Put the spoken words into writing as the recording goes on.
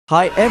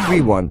Hi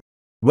everyone,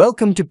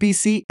 welcome to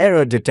PC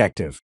Error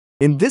Detective.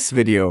 In this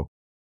video,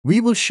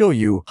 we will show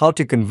you how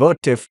to convert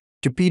TIFF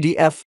to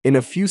PDF in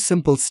a few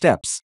simple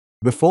steps.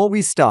 Before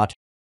we start,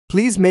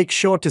 please make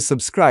sure to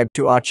subscribe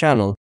to our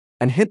channel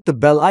and hit the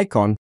bell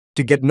icon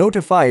to get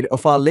notified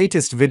of our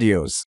latest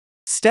videos.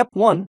 Step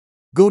 1.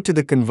 Go to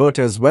the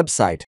converter's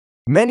website.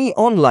 Many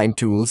online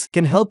tools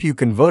can help you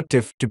convert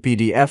TIFF to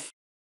PDF,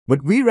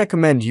 but we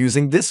recommend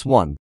using this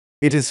one.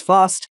 It is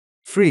fast,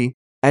 free,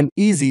 and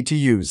easy to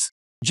use.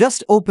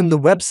 Just open the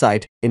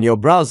website in your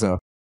browser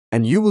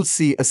and you will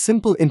see a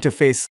simple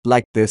interface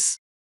like this.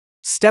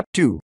 Step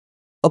 2.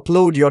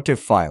 Upload your TIFF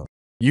file.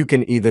 You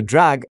can either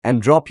drag and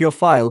drop your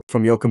file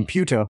from your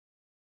computer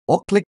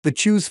or click the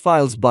Choose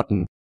Files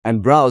button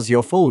and browse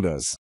your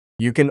folders.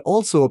 You can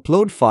also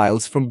upload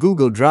files from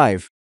Google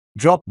Drive,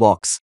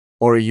 Dropbox,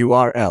 or a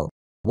URL.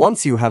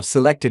 Once you have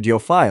selected your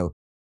file,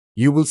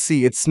 you will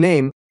see its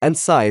name and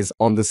size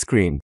on the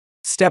screen.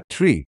 Step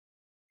 3.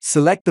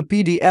 Select the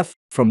PDF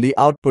from the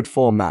output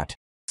format.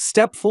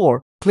 Step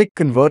 4. Click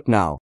Convert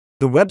Now.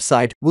 The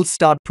website will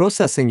start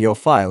processing your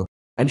file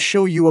and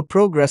show you a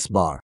progress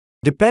bar.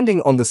 Depending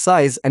on the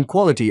size and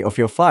quality of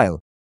your file,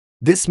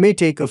 this may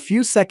take a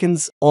few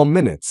seconds or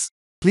minutes.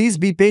 Please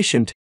be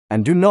patient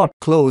and do not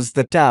close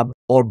the tab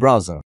or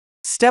browser.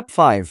 Step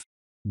 5.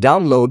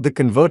 Download the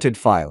converted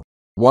file.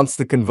 Once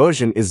the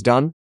conversion is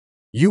done,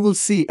 you will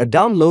see a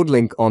download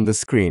link on the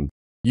screen.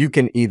 You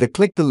can either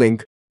click the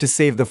link to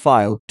save the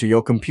file to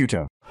your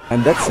computer.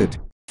 And that's it.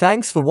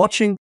 Thanks for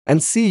watching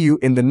and see you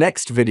in the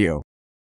next video.